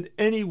think that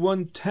any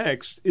one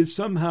text is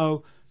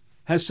somehow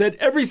has said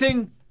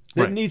everything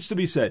that needs to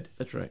be said.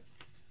 That's right.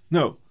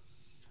 No.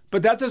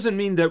 But that doesn't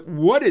mean that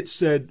what it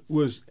said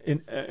was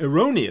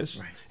erroneous.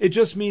 Right. It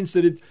just means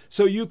that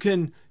so you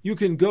can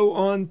go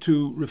on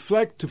to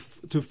reflect,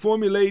 to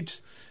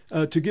formulate,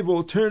 to give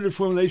alternative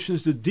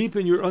formulations, to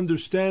deepen your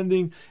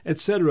understanding,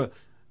 etc.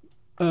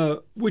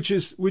 Which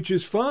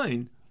is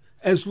fine,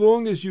 as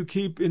long as you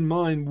keep in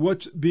mind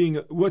what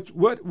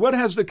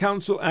has the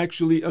council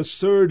actually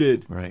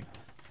asserted. Right.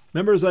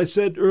 Remember, as I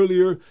said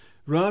earlier,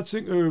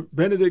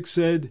 Benedict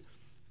said,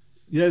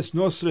 yes,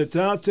 Nostra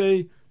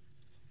Aetate,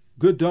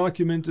 good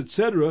document,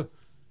 etc.,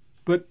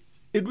 but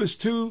it was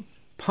too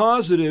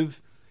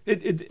positive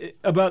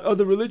about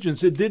other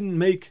religions. It didn't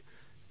make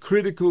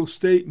critical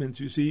statements,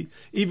 you see,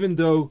 even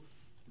though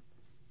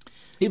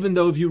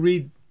if you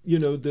read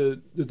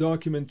the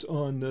document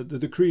on the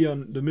decree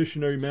on the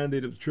missionary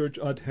mandate of the Church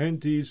ad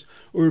gentes,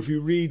 or if you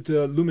read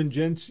Lumen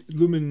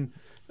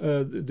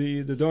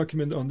the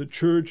document on the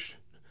church.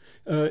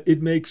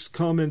 It makes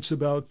comments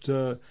about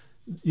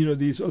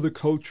these other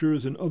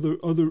cultures and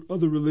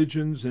other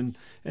religions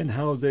and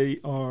how they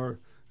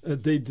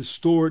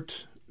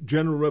distort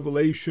general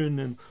revelation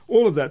and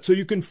all of that. So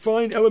you can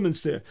find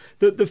elements there.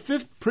 The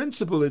fifth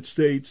principle, it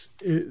states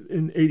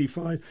in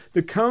 85,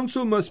 the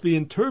council must be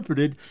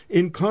interpreted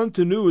in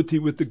continuity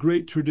with the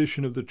great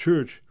tradition of the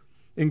church,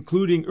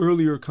 including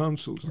earlier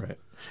councils. Right.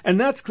 And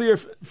that's clear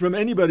from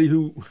anybody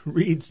who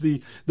reads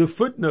the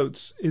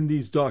footnotes in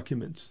these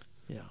documents.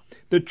 Yeah.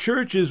 The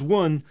church is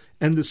one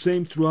and the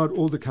same throughout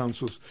all the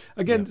councils.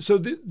 Again, so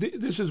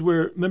this is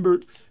where,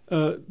 remember,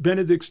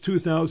 Benedict's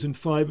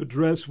 2005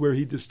 address where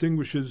he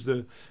distinguishes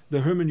the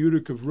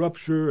hermeneutic of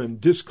rupture and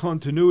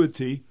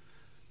discontinuity,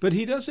 but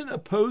he doesn't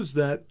oppose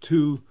that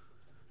to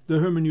the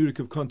hermeneutic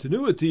of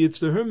continuity. It's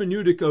the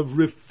hermeneutic of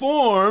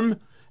reform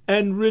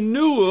and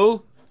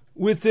renewal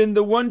within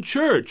the one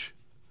church.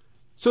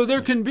 So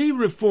there can be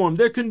reform,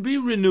 there can be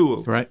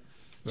renewal. Right.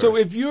 So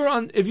if you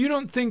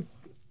don't think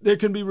there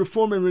can be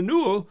reform and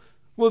renewal,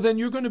 well, then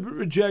you're going to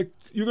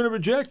reject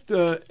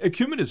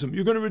ecumenism.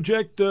 You're going to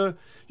reject.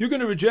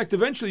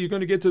 Eventually, you're going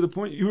to get to the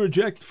point you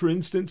reject, for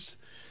instance,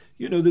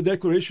 the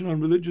Declaration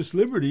on Religious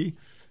Liberty.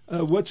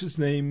 What's his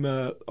name?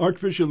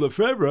 Archbishop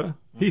Lefebvre.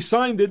 He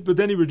signed it, but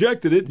then he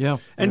rejected it. Yeah.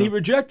 And he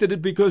rejected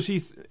it because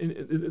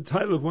the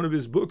title of one of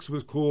his books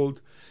was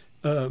called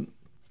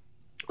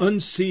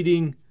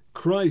 "Unseating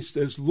Christ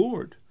as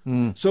Lord."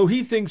 So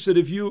he thinks that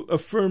if you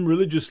affirm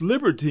religious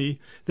liberty,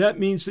 that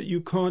means that you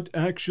can't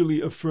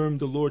actually affirm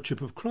the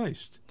lordship of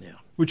Christ. Yeah.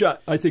 Which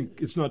I think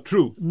is not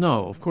true.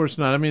 No, of course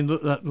not. I mean,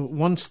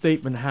 one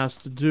statement has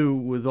to do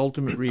with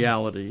ultimate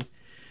reality,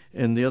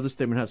 and the other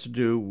statement has to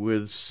do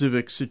with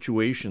civic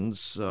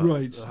situations.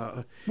 Right.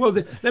 Well,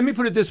 let me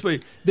put it this way.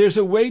 There's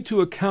a way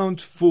to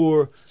account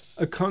for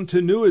a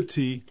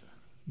continuity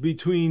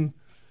between,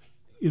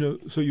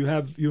 so you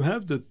have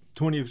the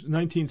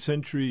 19th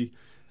century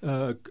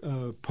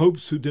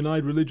popes who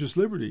denied religious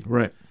liberty.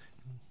 Right.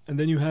 And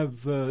then you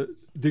have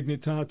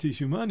Dignitatis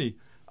Humani.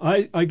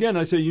 I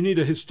say you need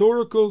a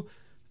historical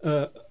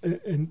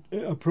an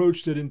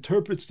approach that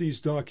interprets these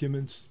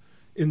documents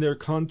in their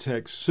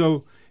context.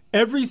 So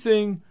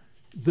everything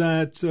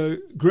that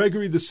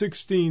Gregory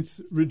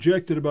XVI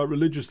rejected about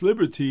religious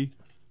liberty,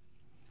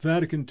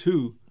 Vatican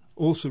II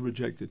also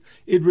rejected.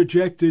 It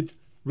rejected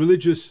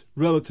religious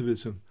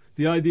relativism.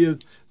 The idea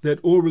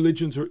that all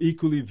religions are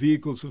equally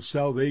vehicles of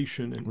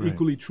salvation and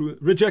equally true,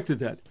 rejected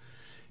that.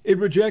 It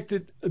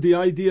rejected the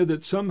idea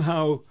that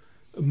somehow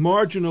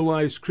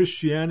marginalized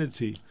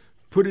Christianity,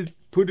 put it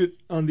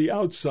on the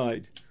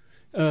outside.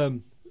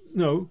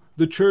 No,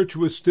 the church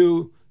was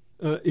still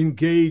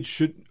engaged,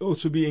 should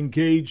also be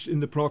engaged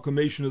in the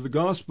proclamation of the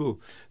gospel.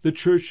 The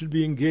church should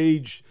be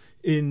engaged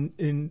in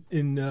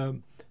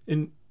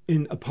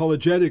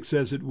apologetics,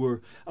 as it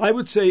were. I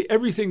would say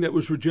everything that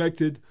was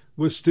rejected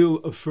was still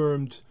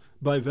affirmed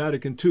by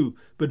Vatican II.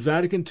 But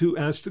Vatican II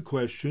asked the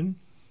question,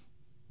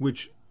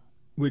 which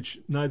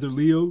neither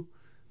Leo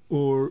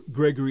or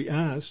Gregory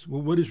asked,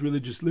 well, what is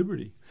religious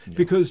liberty? Yeah.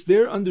 Because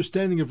their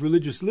understanding of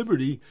religious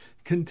liberty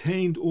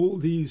contained all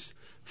these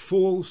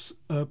false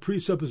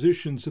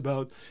presuppositions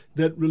about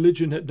that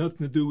religion had nothing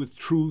to do with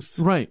truth,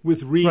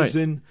 with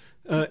reason. Right.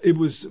 It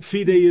was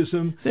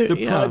fideism, the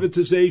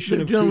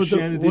privatization of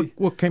Christianity.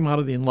 What came out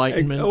of the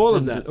Enlightenment. All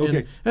of that,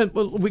 okay. And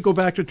we go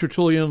back to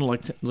Tertullian,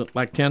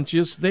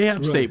 Lactantius. They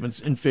have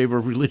statements in favor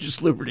of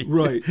religious liberty.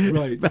 Right.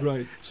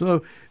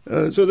 So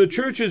the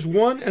church is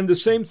one and the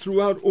same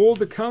throughout all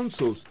the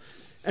councils.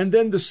 And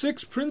then the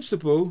sixth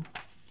principle,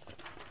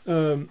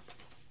 Vatican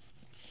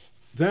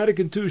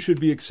II should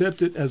be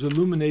accepted as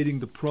illuminating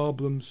the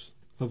problems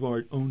of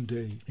our own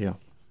day. Yeah.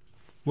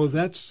 Well,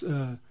 that's,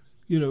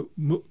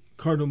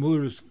 Cardinal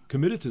Muller is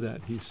committed to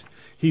that.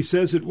 He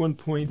says at one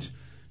point,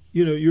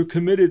 you're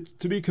committed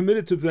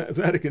to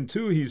Vatican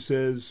II. He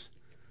says,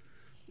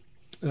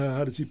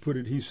 how does he put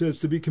it? He says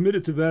to be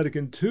committed to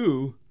Vatican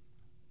II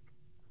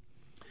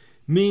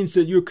means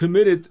that you're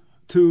committed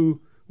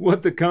to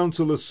what the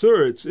council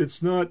asserts.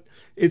 It's not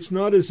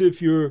as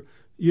if you're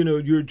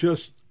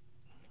just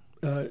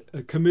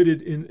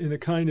committed in a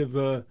kind of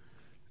a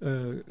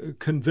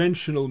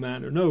conventional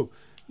manner. No.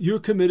 You're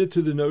committed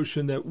to the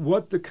notion that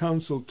what the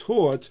council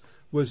taught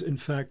was in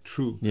fact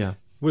true. Yeah.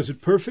 Was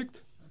it perfect?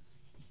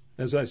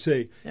 As I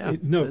say,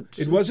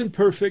 it wasn't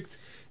perfect,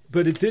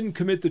 but it didn't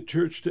commit the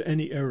church to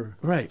any error.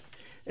 Right.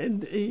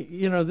 And,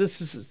 you're not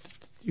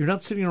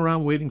sitting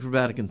around waiting for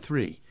Vatican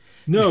III.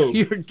 No.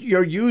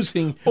 You're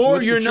using or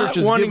what you're the not church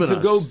has wanting given to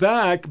us. go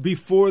back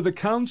before the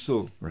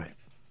council. Right.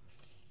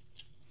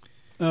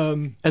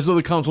 As though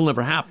the council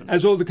never happened.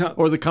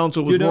 Or the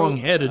council was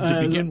wrong-headed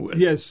to begin with.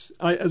 Yes.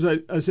 As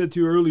I said to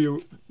you earlier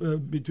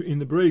in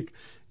the break,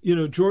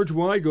 George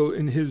Weigel,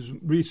 in his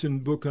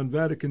recent book on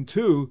Vatican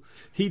II,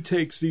 he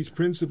takes these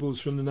principles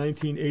from the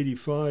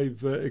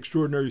 1985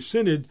 Extraordinary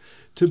Synod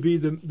to be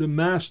the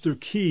master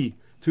key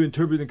to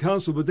interpret the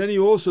council. But then he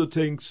also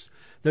thinks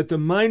that the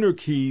minor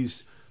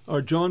keys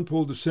are John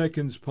Paul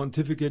II's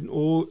pontificate and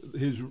all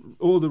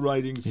the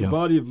writings, the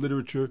body of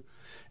literature,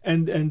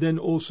 and then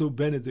also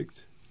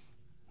Benedict.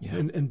 Yeah.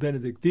 And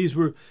Benedict. These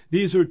are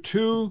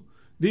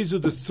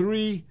the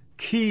three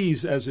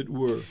keys, as it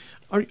were.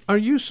 Are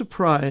you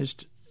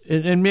surprised,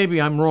 and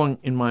maybe I'm wrong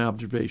in my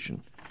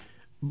observation,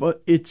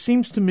 but it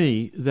seems to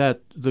me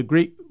that the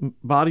great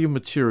body of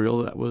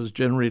material that was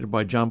generated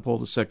by John Paul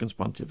II's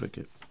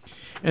pontificate,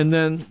 and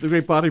then the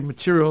great body of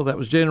material that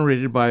was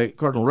generated by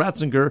Cardinal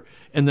Ratzinger,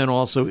 and then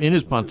also in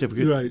his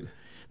pontificate, right,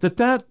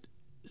 that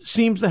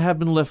seems to have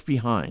been left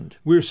behind.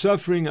 We're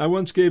suffering. I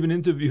once gave an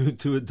interview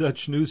to a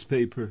Dutch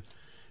newspaper,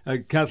 a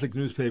Catholic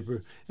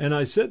newspaper, and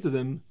I said to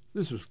them,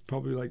 this was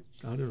probably like,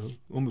 I don't know,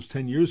 almost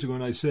 10 years ago,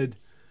 and I said,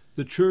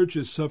 the Church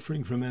is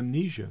suffering from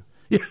amnesia.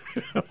 Yeah.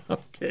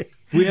 Okay.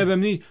 We have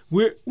amnesia.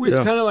 It's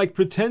kind of like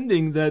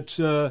pretending that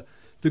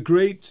the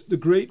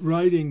great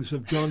writings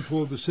of John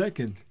Paul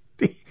II.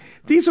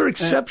 These are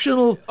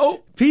exceptional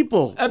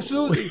people.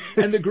 Absolutely.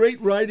 And the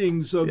great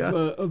writings of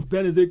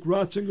Benedict,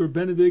 Ratzinger,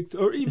 Benedict,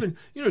 or even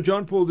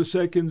John Paul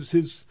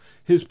II's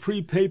his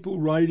pre-papal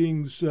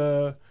writings,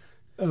 the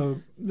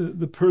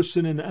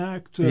Person and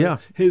Act,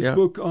 his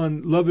book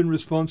on love and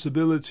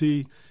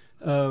responsibility,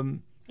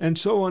 and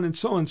so on and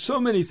so on.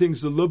 So many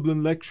things, the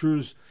Lublin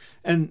lectures,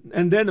 and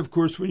then, of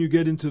course, when you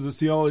get into the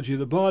theology of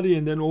the body,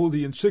 and then all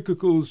the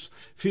encyclicals,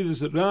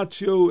 Fides et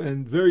Ratio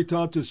and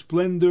Veritatis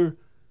Splendor.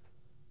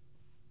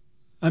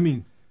 I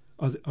mean,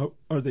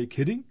 are they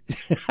kidding?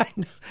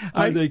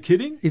 Are they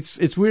kidding?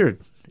 It's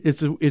weird.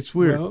 It's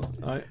weird.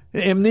 Well,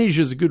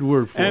 amnesia is a good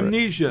word for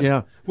amnesia. it.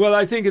 Yeah. Well,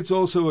 I think it's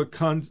also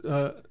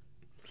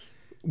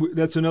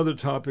that's another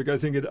topic. I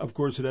think of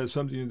course, it has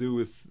something to do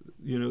with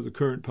the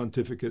current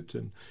pontificate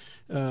and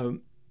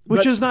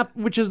which is not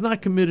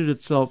committed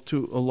itself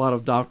to a lot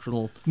of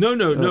doctrinal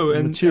material.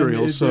 And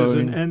there's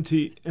an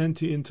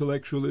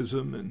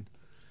anti-intellectualism and.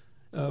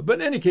 But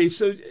in any case,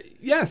 so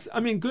yes,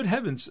 I mean, good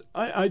heavens,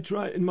 I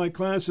try in my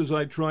classes.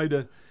 I try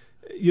to,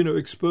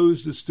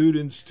 expose the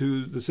students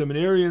to the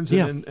seminarians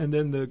and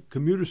then the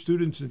commuter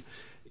students, and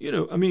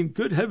I mean,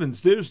 good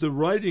heavens, there's the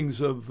writings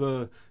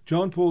of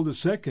John Paul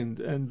II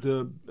and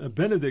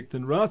Benedict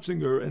and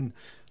Ratzinger, and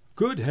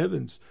good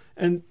heavens,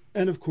 and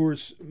of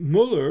course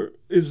Muller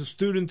is a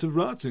student of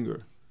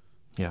Ratzinger.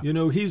 Yeah.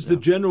 He's the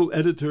general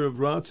editor of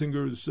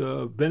Ratzinger's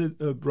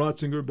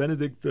Ratzinger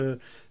Benedict,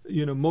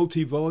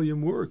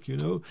 multi-volume work.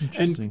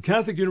 And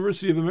Catholic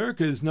University of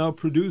America is now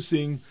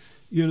producing,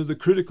 the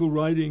critical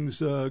writings,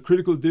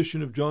 critical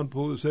edition of John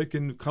Paul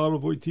II, Karl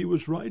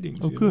Wojtyła's writings.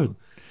 Oh, good.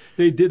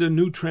 They did a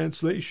new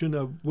translation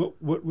of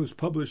what was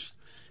published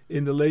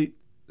in the late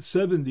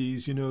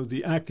 70s.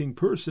 The Acting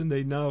Person.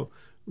 They now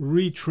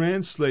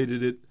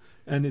retranslated it,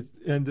 and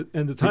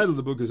the title of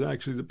the book is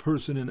actually The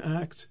Person and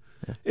Act.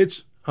 Yeah.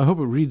 I hope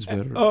it reads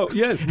better. Oh,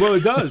 yes. Well,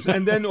 it does.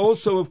 And then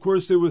also, of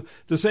course, there was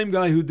the same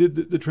guy who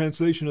did the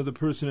translation of The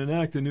Person and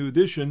Act, the new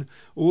edition,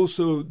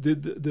 also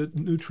did the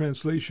new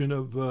translation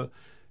of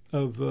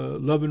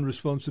Love and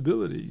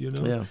Responsibility,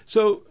 Yeah.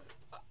 So,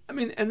 I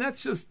mean, and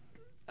that's just,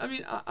 I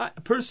mean, I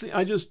personally,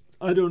 I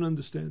don't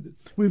understand it.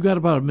 We've got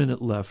about a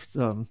minute left.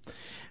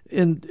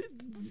 And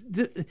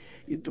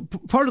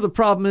part of the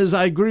problem is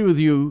I agree with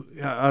you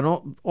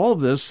on all of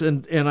this,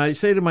 and I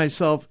say to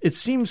myself, it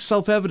seems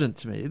self-evident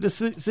to me.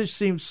 This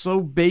seems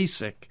so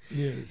basic.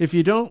 Yes. If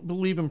you don't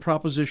believe in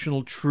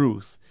propositional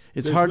truth,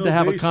 it's hard to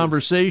have a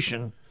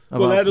conversation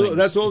about things.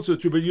 That's also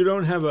true, but you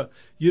don't have a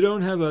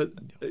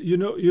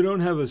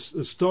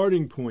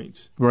starting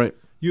point. Right.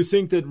 You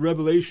think that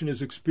revelation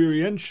is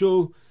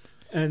experiential,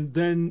 and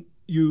then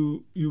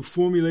you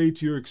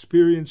formulate your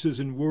experiences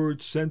in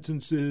words,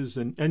 sentences,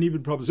 and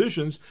even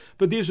propositions,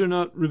 but these are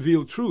not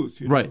revealed truth.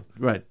 Right.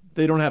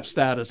 They don't have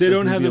status. They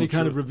don't have any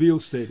kind of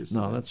revealed status.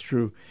 No, that's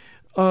true.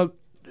 As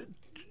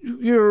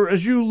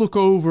you look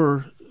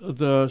over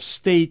the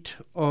state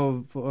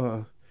of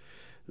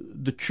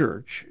the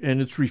Church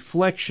and its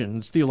reflection,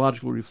 its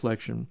theological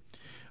reflection,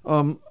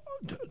 are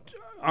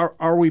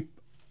we?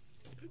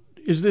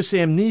 Is this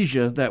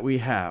amnesia that we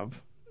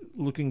have?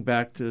 Looking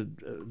back to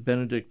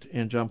Benedict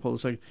and John Paul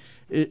II,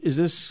 is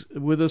this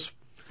with us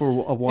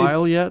for a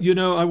while yet?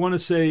 I want to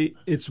say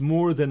it's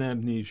more than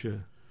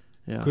amnesia.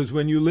 Yeah. Because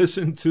when you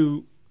listen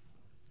to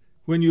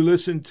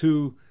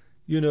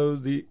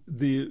the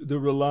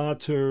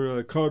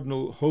relator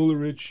Cardinal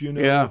Hollerich,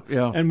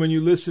 and when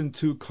you listen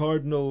to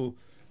Cardinal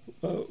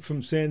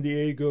from San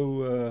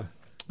Diego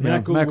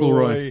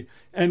McElroy,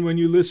 and when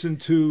you listen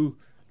to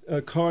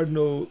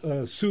Cardinal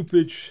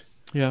Supich,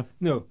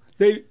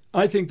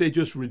 I think they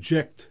just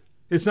reject.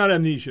 It's not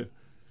amnesia.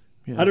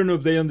 Yeah. I don't know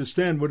if they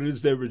understand what it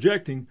is they're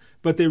rejecting,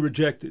 but they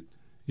reject it.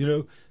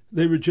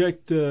 They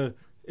reject in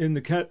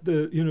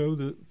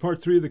the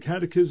part 3 of the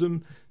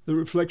Catechism, the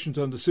reflections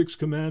on the Sixth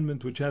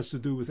Commandment, which has to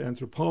do with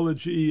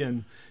anthropology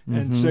and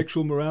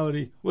sexual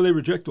morality. Well, they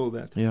reject all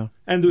that. Yeah.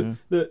 And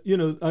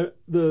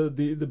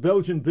the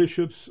Belgian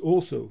bishops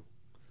also.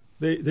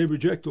 They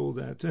reject all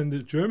that, and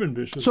the German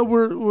bishops. So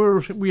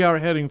we are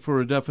heading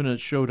for a definite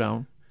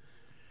showdown.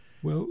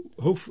 Well,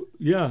 hopefully,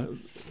 yeah.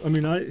 I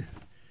mean,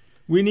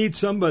 We need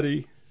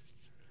somebody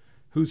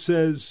who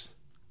says,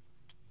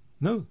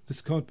 no,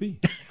 this can't be.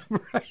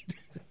 Right.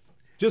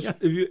 Just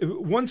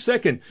 1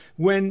 second.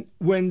 When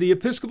the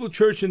Episcopal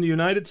Church in the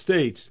United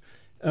States,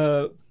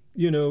 had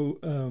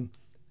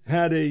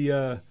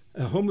a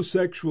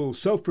homosexual,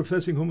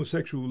 self-professing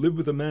homosexual who lived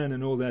with a man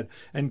and all that,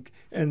 and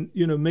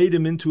made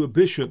him into a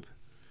bishop,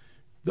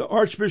 the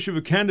Archbishop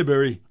of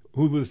Canterbury,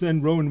 who was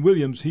then Rowan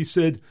Williams, he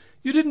said,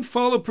 "You didn't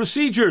follow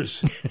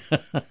procedures."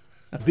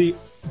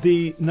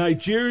 The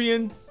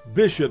Nigerian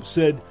bishop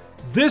said,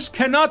 "This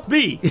cannot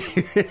be."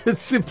 It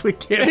simply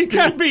can't. It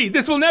can't be.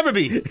 This will never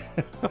be.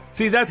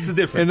 See, that's the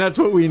difference. And that's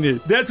what we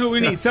need. That's what we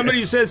need. Somebody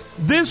who says,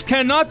 "This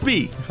cannot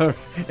be."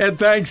 And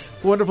thanks.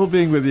 Wonderful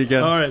being with you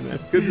again. All right, man.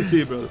 Good to see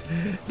you, brother.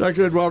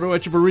 Dr. Eduardo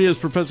Echeverria is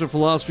professor of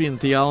philosophy and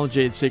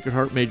theology at Sacred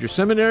Heart Major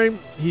Seminary.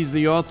 He's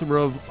the author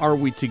of Are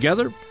We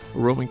Together? A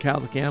Roman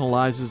Catholic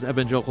Analyzes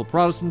Evangelical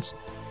Protestants,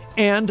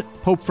 and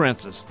Pope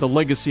Francis, The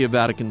Legacy of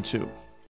Vatican II.